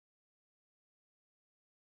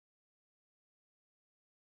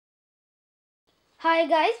Hi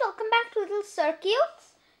guys, welcome back to Little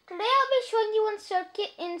Circuits. Today I'll be showing you one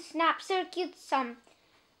circuit in Snap Circuits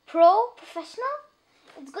Pro Professional.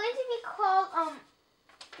 It's going to be called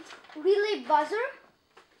Relay Buzzer.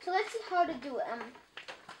 So let's see how to do it.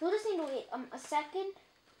 You'll just need to wait a second.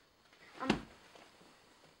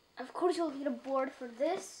 Of course you'll need a board for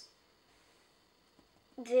this.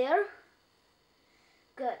 There.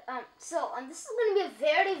 Good. So this is going to be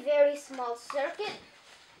a very small circuit.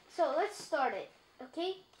 So let's start it.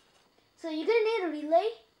 Okay, so you're gonna need a relay,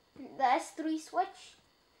 the S3 switch.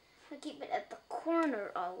 I keep it at the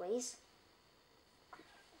corner always.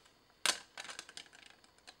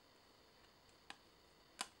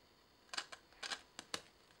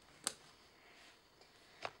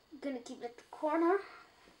 I'm gonna keep it at the corner.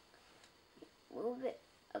 Move it.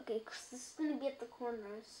 Okay, because this is gonna be at the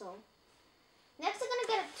corner. So next, I'm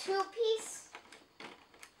gonna get a 2-piece,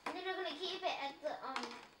 and then I'm gonna keep it at the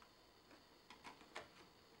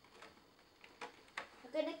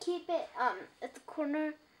I'm gonna keep it at the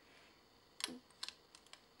corner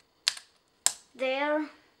there. I'm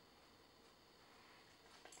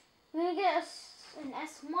gonna get an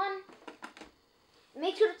S1.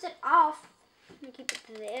 Make sure it's off. I'm gonna keep it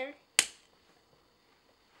there.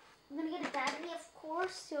 I'm gonna get a battery, of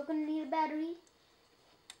course. You're gonna need a battery.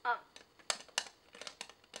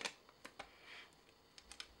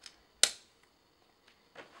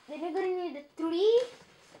 Then you're gonna need a 3.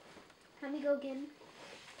 Let me go again.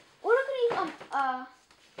 We're gonna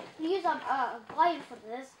use wire for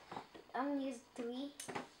this. I'm gonna use 3.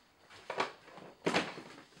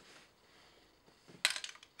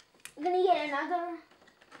 I'm gonna get another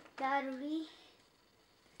battery.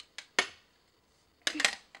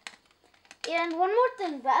 And one more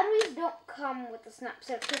thing, batteries don't come with the Snap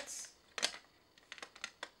Circuits.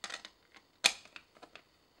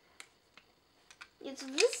 So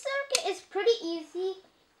this circuit is pretty easy.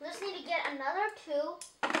 You just need to get another 2.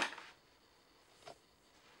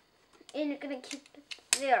 And you're gonna keep it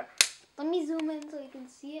there. Let me zoom in so you can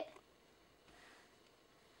see it.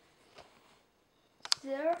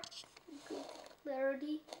 There. Good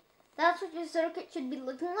clarity. That's what your circuit should be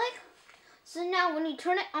looking like. So now when you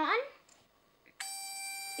turn it on,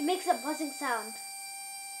 it makes a buzzing sound.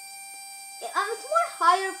 It's more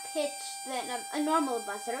higher pitched than a normal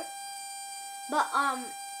buzzer. But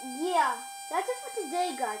yeah, that's it for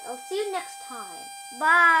today, guys. I'll see you next time.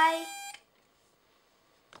 Bye.